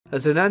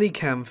As a nanny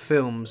cam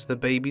films the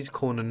baby's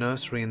corner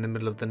nursery in the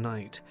middle of the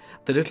night,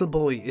 the little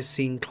boy is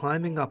seen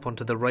climbing up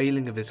onto the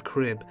railing of his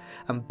crib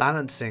and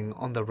balancing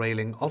on the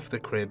railing of the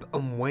crib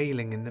and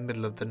wailing in the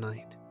middle of the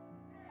night.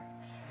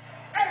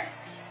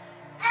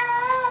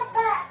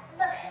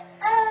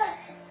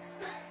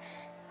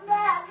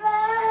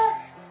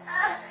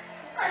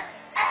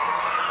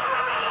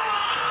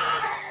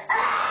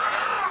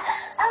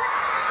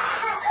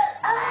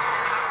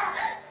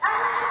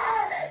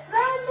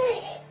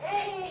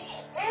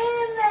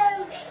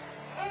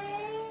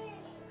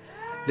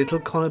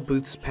 Little Connor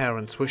Booth's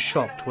parents were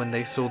shocked when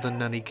they saw the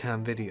nanny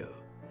cam video.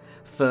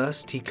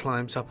 First, he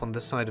climbs up on the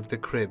side of the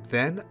crib,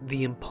 then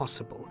the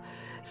impossible,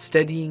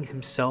 steadying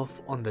himself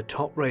on the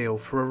top rail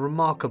for a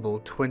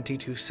remarkable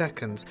 22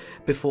 seconds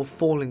before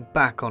falling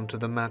back onto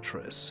the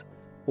mattress.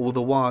 All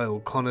the while,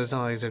 Connor's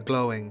eyes are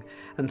glowing,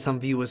 and some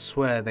viewers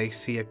swear they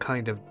see a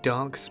kind of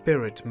dark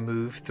spirit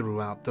move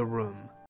throughout the room.